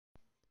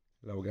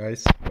Hello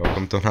guys,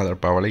 welcome to another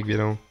Power League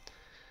video.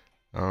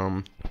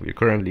 We're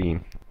currently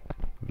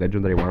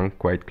Legendary 1,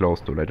 quite close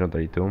to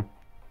Legendary 2.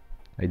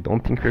 I don't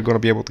think we're gonna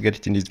be able to get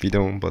it in this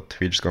video, but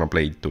we're just gonna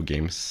play 2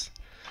 games.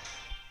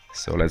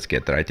 So let's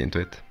get right into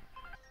it.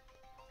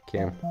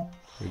 Okay,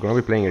 we're gonna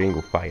be playing Ring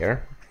of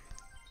Fire.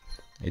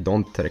 I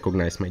don't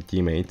recognize my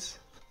teammates,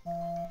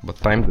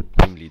 but I'm the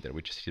team leader,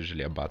 which is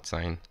usually a bad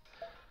sign.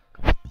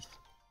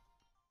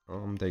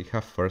 They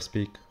have first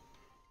pick.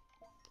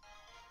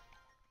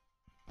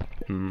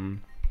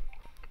 I'm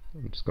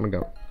just gonna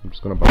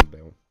ban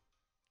Bell.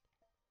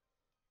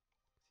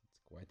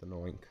 It's quite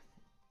annoying.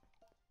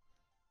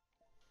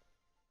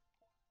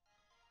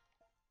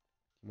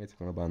 Teammates are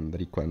gonna ban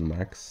Rico and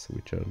Max,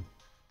 which are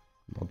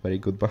not very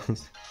good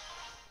bans.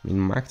 I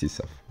mean, Max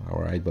is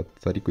alright, but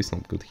Rico is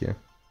not good here.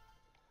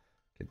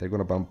 Okay, they're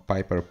gonna ban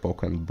Piper,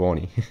 Poco, and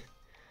Bonnie.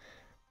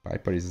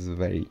 Piper is a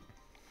very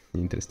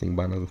interesting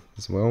ban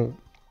as well.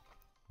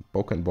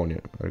 Poco and Bonnie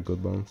are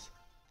good bans.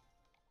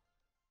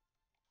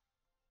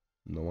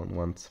 No one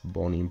wants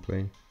Bonnie in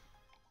play.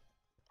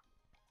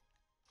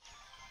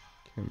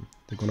 Okay,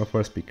 they're gonna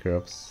first pick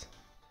Ruffs.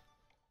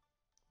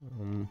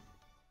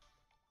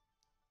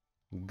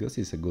 Gus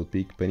is a good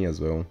pick, Penny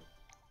as well.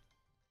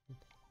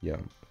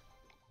 Yeah,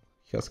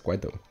 he has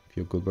quite a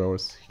few good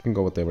brawlers. He can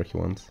go whatever he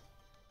wants.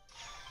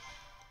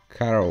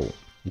 Carol,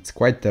 it's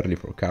quite early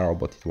for Carol,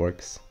 but it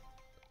works.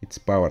 It's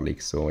Power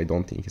League, so I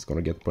don't think he's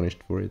gonna get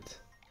punished for it.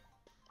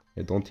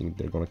 I don't think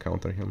they're gonna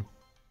counter him.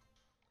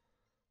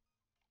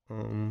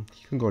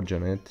 He can go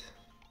Janet.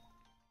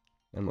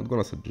 I'm not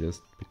gonna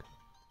suggest, because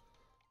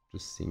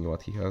just seeing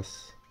what he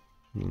has.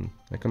 I mean,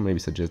 I can maybe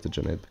suggest the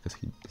Janet because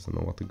he doesn't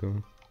know what to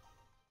go.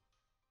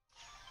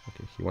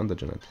 Okay, he won the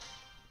Janet.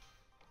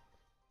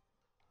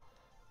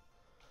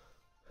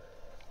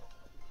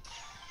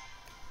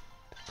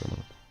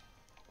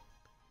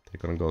 They're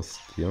gonna go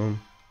Steel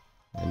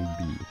and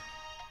B.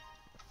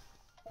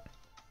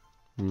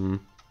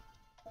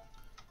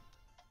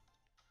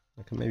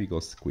 I can maybe go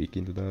Squeak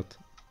into that.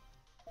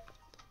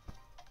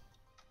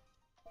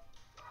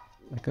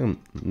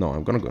 No,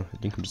 I'm gonna go, I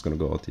think I'm just gonna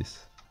go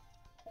Otis.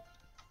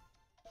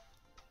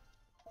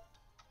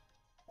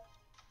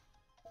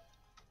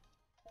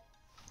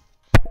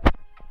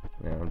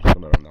 Yeah, I'm just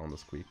gonna run down the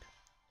Squeak.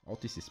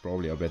 Otis is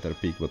probably a better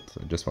pick, but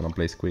I just wanna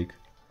play Squeak.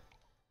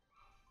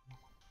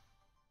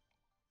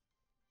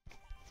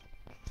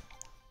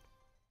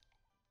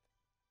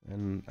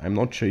 And I'm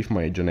not sure if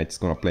my Janet is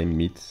gonna play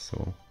mid,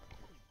 so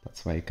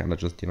that's why I kinda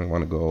just didn't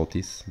wanna go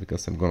Otis,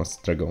 because I'm gonna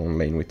struggle on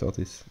lane with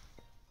Otis.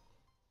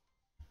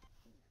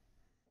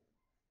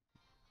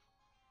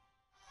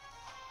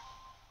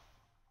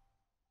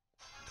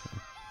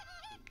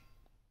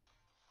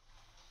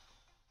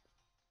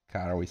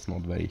 Caro is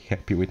not very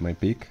happy with my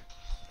pick.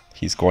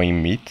 He's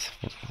going mid.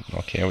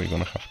 Okay, we're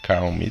gonna have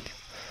Caro mid.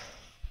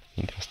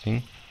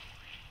 Interesting.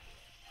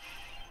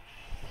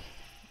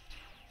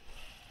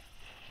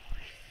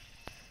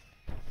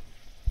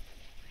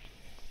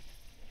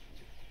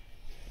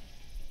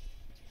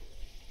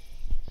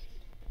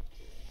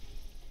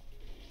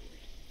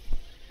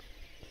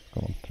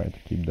 Gonna try to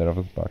keep the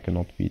Ravens back and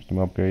not feed him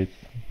upgrades.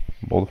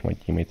 Both of my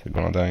teammates are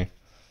gonna die.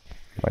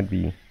 Might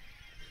be...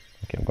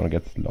 Okay, I'm gonna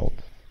get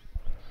slowed.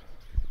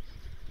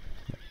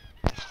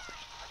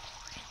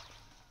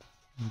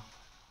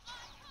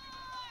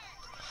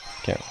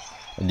 Okay,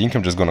 I think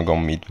I'm just gonna go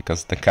mid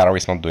because the Caro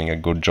is not doing a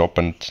good job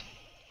and...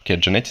 Okay,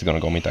 Janet is gonna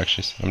go mid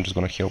actually, so I'm just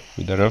gonna help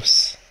with the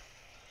refs.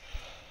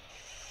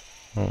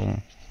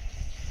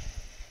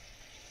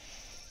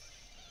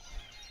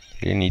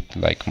 Really need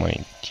like my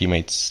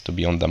teammates to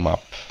be on the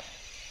map.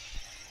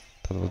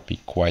 That would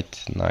be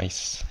quite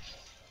nice.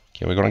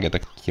 Okay, we're gonna get a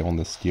kill on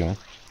the steal,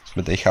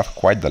 but they have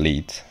quite the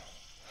lead.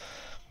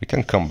 We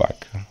can come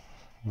back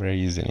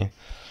very easily.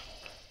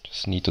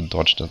 Just need to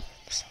dodge that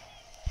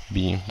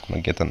B. I'm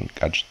gonna get a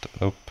gadget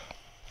up.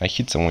 I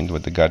hit some wind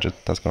with the gadget,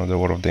 that's gonna do a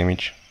lot of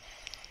damage.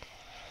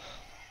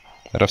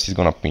 The refs is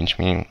gonna pinch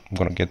me, I'm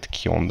gonna get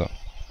kill on the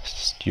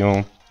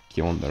steal,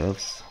 kill on the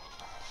refs.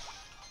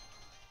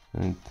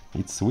 And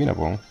it's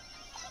winnable.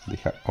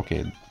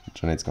 Okay,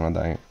 Janet's gonna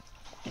die.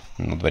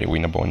 Not very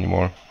winnable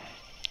anymore.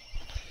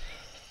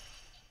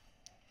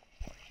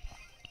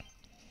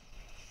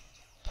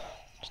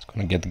 Just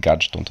gonna get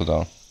gadget onto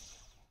the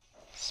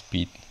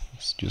speed,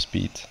 stew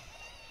speed.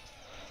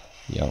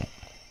 Yeah.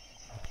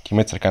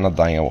 Teammates are kinda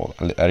dying.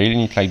 I really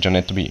need like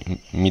Janet to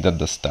be mid at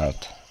the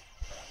start.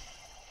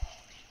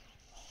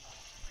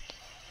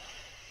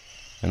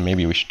 And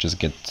maybe we should just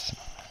get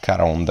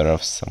Kara on the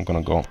refs. I'm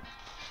gonna go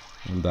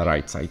on the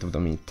right side of the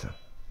mid.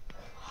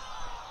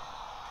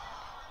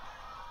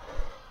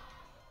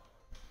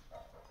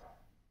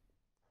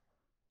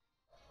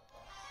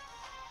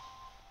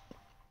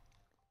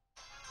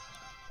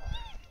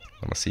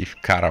 Gonna see if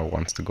Kara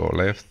wants to go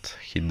left.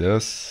 He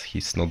does.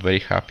 He's not very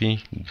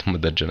happy.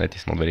 The Janet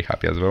is not very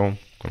happy as well.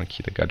 Gonna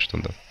hit a gadget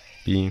on the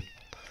B.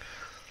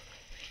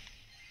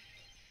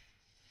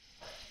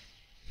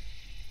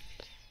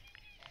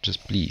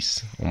 Just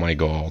please. Oh my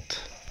god.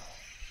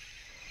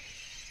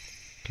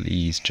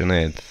 Please,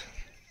 Janet.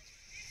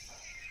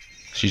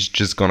 She's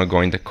just gonna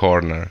go in the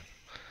corner.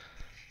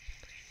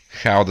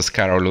 How does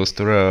Carol lose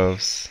to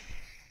Rose?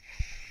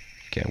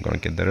 Okay, I'm gonna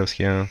get the Rose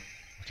here.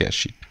 Okay,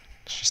 she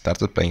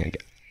started playing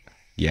again.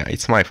 Yeah,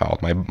 it's my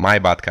fault. My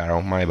bad,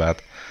 Carol. My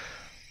bad.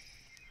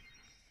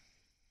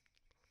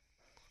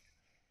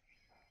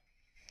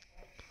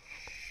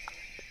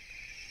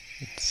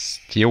 It's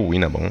still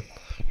winnable.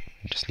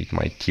 I just need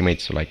my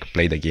teammates to like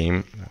play the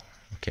game.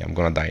 Okay, I'm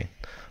gonna die.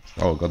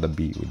 Oh, got the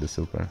B with the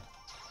super.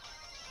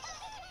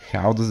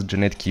 How does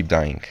Jeanette keep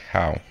dying?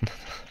 How?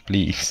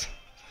 Please.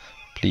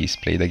 Please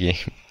play the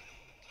game.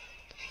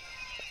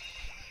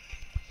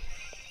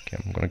 Okay,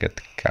 I'm gonna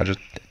get gadget.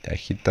 I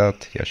hit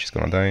that. Yeah, she's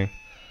gonna die.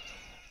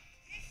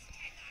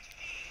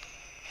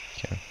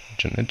 Okay,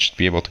 Jeanette should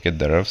be able to get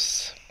the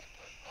refs.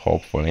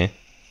 Hopefully.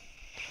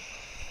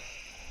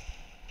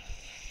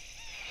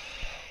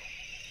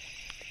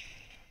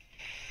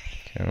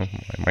 Okay,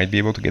 I might be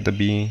able to get the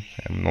B.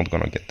 I'm not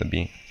gonna get the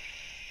B.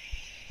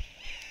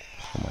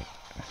 Oh my,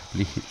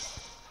 please.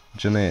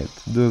 Jeanette,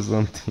 do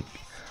something.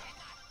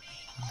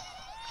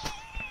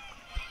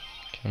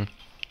 Okay.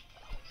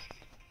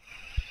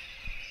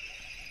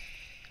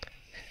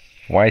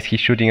 Why is he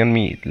shooting at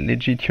me?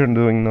 Legit, you're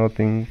doing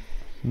nothing.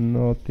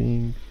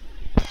 Nothing.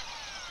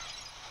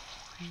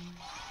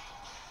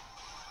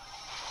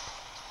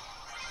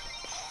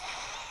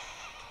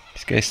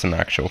 This guy's an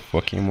actual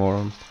fucking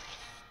moron.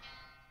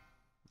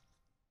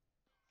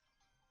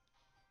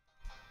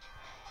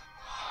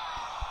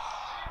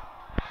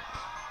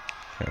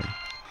 Okay.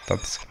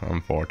 That's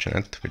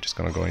unfortunate. We're just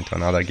gonna go into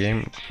another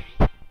game.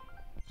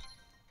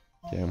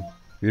 Okay,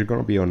 we're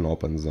gonna be on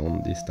open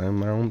zone this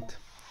time around.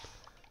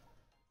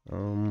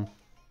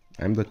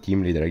 I'm the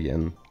team leader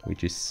again,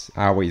 which is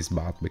always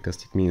bad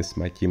because it means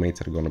my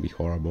teammates are gonna be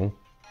horrible.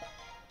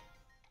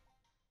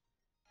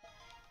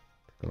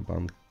 Gonna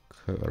ban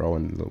Row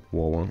and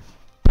Wowo.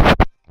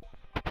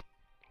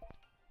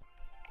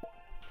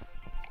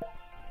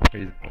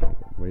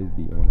 Where is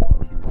B?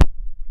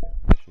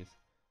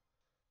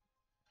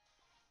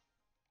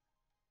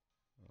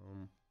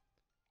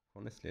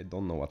 Honestly, I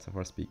don't know what's a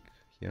first pick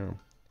here.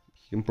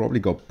 He can probably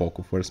go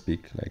Poku first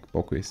pick. Like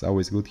Poku is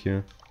always good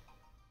here,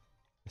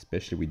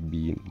 especially with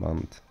B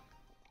banned.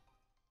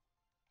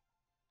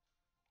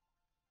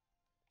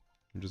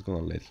 I'm just gonna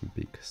let him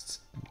pick.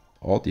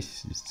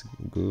 Otis is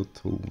good.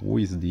 Who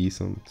is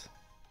decent?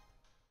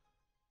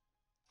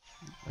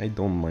 I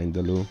don't mind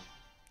the Lu.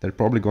 They're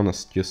probably gonna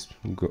just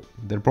go.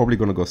 They're probably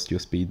gonna go steal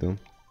speed though.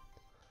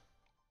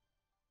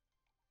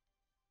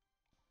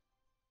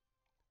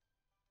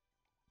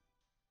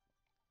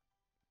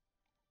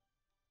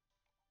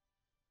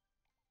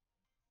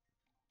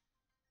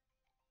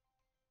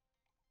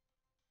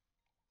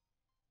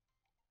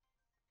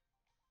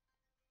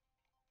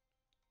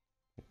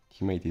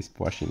 Teammate is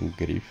pushing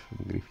Griff.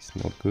 Griff is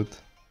not good.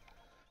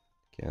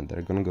 Okay, and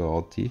they're gonna go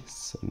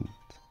Otis, and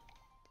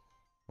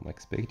I'm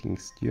expecting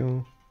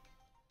steal.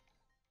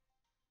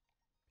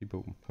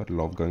 People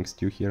love going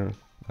steal here.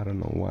 I don't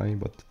know why,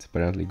 but it's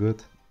apparently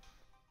good.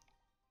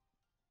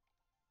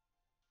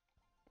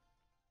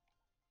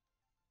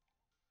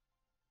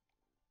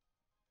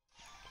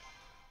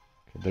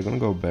 Okay, they're gonna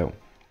go Bell.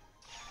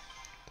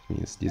 That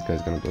means this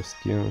guy's gonna go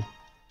steal.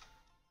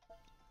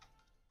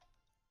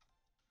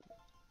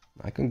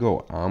 I can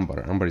go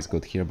Amber. Amber is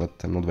good here, but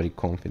I'm not very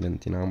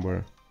confident in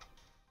Amber.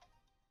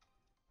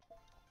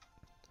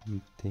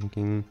 I'm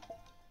thinking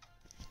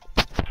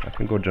I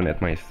can go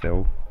Jeanette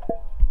myself.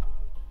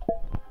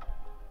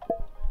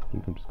 I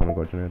think I'm just gonna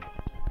go Jeanette.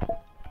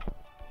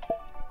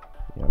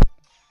 Yeah.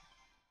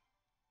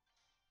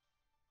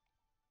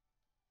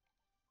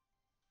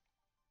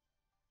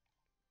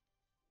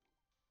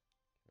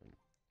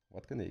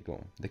 What can they go?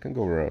 They can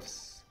go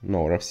Ruffs.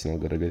 No, Ruffs is not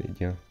a good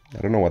idea.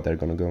 I don't know what they're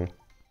gonna go.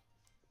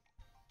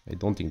 I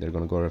don't think they're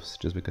gonna go Ruffs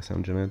just because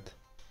I'm Jeanette.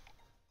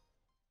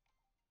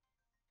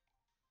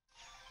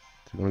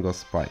 They're gonna go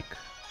Spike.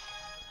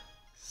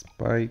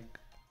 Spike.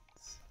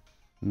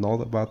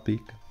 Not a bad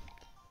pick.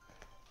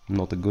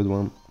 Not a good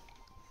one.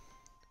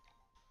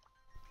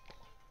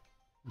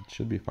 It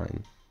should be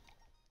fine.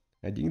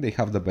 I think they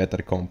have the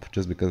better comp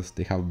just because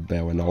they have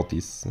Bell and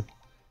Otis. And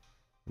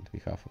we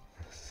have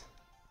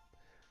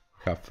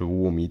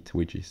Womit,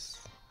 which is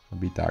a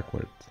bit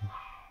awkward.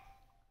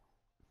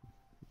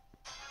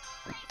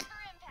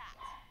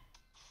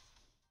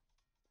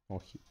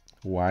 Oh,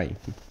 why?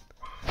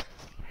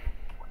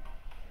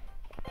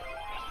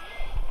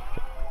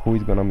 Who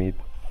is gonna meet?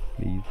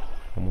 Please,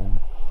 come on.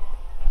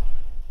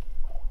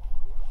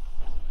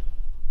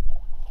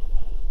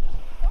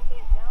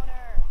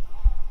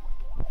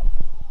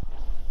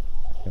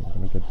 Okay, I'm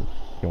gonna get this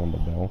kill on the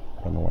Bell.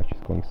 I don't know why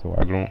she's going so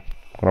aggro.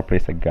 I'm gonna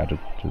place a gadget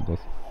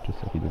just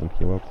so he doesn't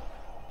heal up.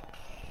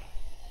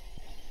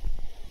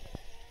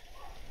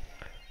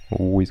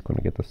 Who is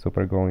gonna get the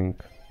super going?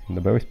 The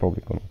Bell is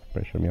probably gonna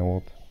pressure me a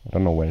lot. I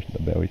don't know where the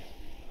Bell is.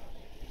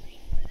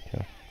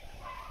 Okay.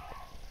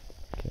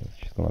 Okay,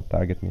 she's gonna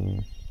target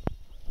me.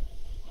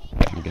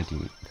 I'm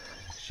getting...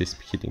 She's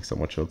hitting so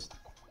much shots.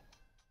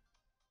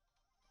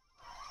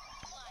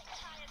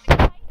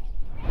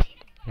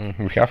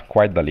 We have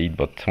quite the lead,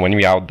 but when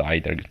we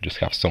outdie, they just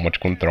have so much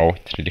control,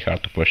 it's really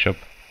hard to push up.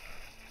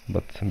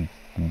 But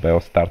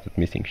Bell started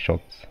missing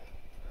shots.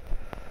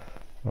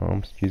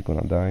 He's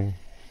gonna die.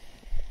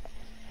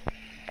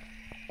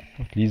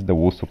 At least the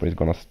Woo Super is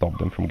gonna stop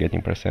them from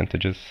getting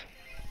percentages.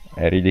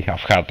 I really have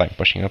hard time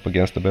pushing up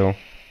against the Bell.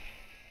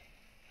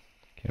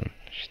 Okay,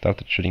 she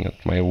started shooting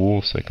at my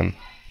Woo so I can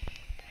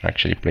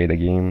actually play the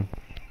game.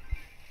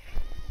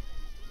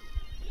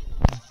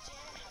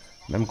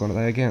 And I'm gonna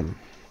die again.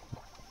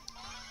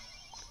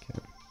 Okay.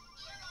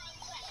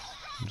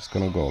 I'm just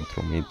gonna go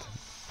through mid.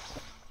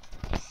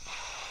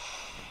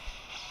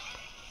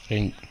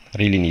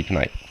 Really need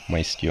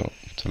my stew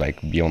to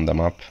like be on the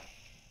map.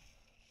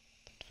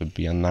 It would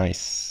be a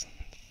nice.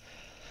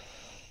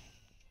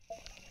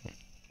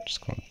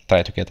 Just gonna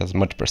try to get as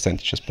much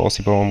percentage as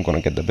possible. I'm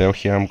gonna get the Bell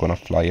here. I'm gonna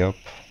fly up.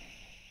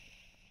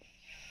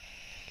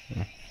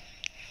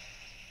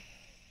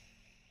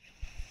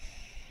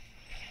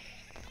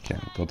 Okay,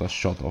 got a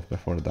shot off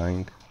before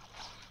dying.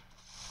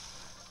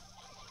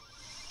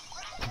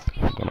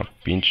 I'm gonna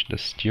pinch the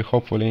stew.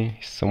 Hopefully,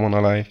 is someone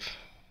alive?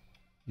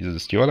 Is the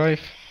stew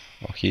alive?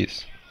 Oh, he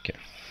is. Okay.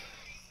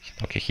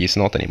 Okay, he's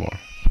not anymore.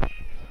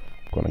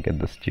 Gonna get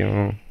the stew.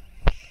 Gonna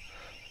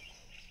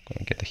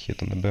get a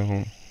hit on the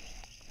Bell.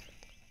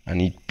 I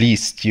need,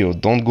 please, stew,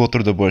 don't go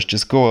through the bush,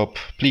 just go up.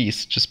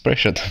 Please, just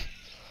pressure them.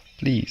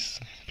 Please,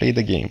 play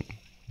the game.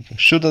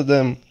 Shoot at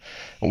them.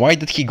 Why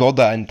did he go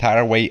the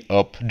entire way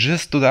up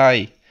just to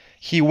die?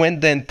 He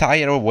went the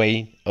entire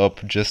way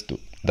up just to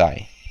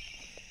die.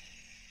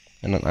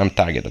 And I'm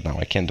targeted now,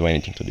 I can't do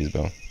anything to this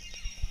Bell.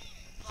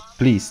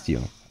 Please,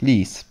 stew,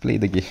 please, play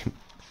the game.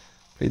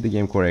 Play the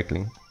game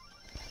correctly.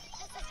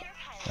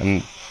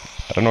 And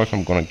I don't know if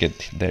I'm gonna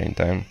get there in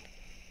time.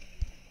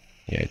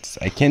 Yeah,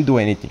 I can't do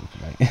anything.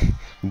 Like,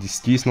 this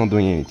stew is not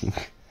doing anything.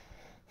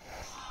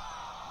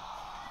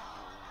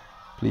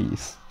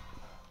 Please.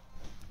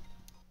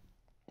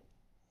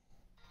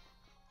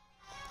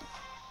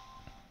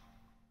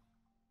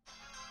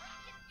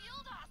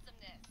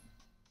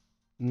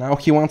 Now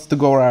he wants to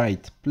go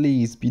right.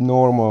 Please be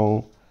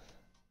normal.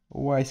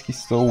 Why is he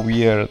so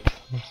weird?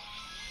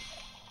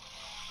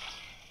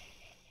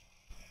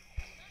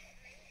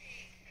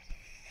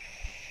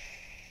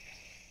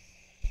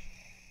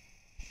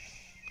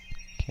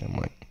 Okay,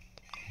 I'm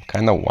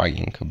kind of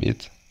wagging a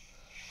bit.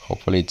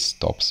 Hopefully it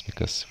stops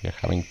because we are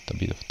having a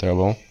bit of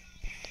trouble.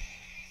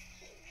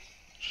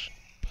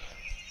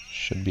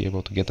 Should be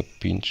able to get a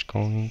pinch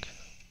going.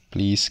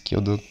 Please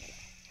kill the...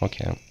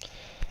 Okay.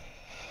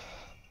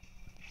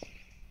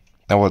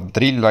 I would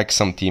really like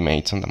some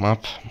teammates on the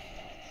map.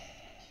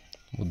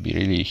 Would be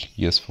really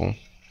useful.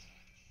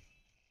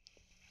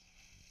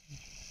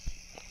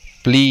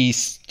 Please,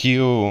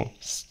 stew.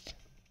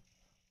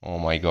 Oh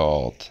my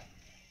god.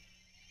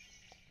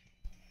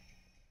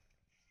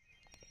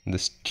 The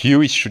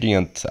stew is shooting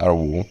at our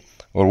Woo.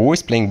 Our Woo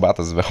is playing bot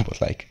as well, but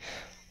like...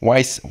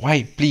 Why,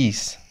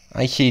 please?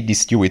 I hate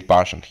this stew with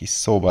passion. He's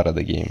so bad at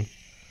the game.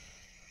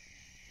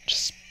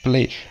 Just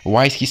play.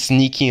 Why is he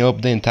sneaking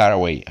up the entire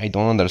way? I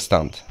don't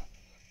understand.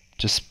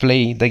 Just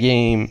play the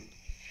game.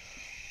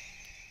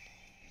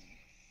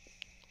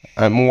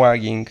 I'm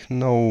wagging.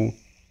 No.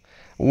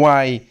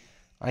 Why?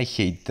 I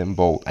hate them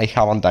both. I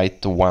haven't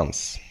died to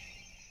once.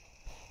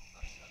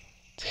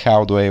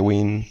 How do I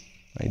win?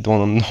 I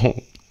don't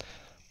know.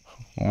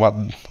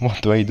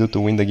 What do I do to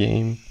win the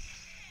game?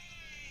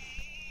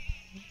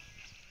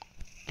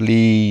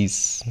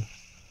 Please.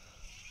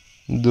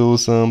 Do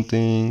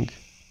something.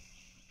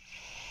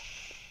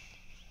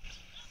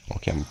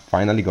 Okay, I'm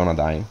finally gonna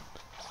die.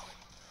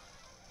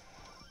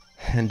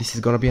 And this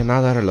is gonna be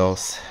another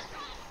loss.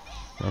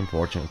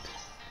 Unfortunate.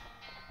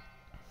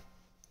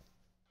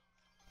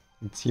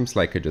 It seems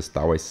like I just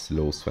always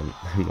lose when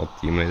I'm not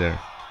team leader.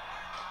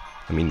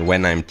 I mean,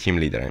 when I'm team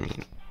leader, I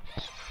mean.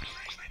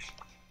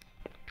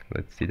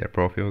 Let's see their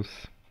profiles.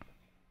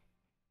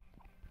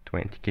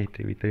 20k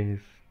TV3s.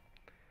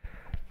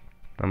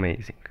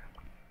 Amazing.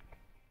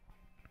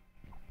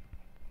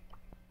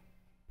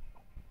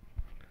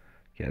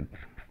 Yeah,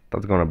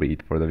 that's gonna be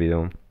it for the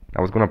video.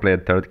 I was gonna play a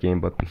third game,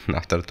 but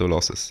after 2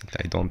 losses,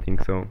 I don't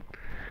think so.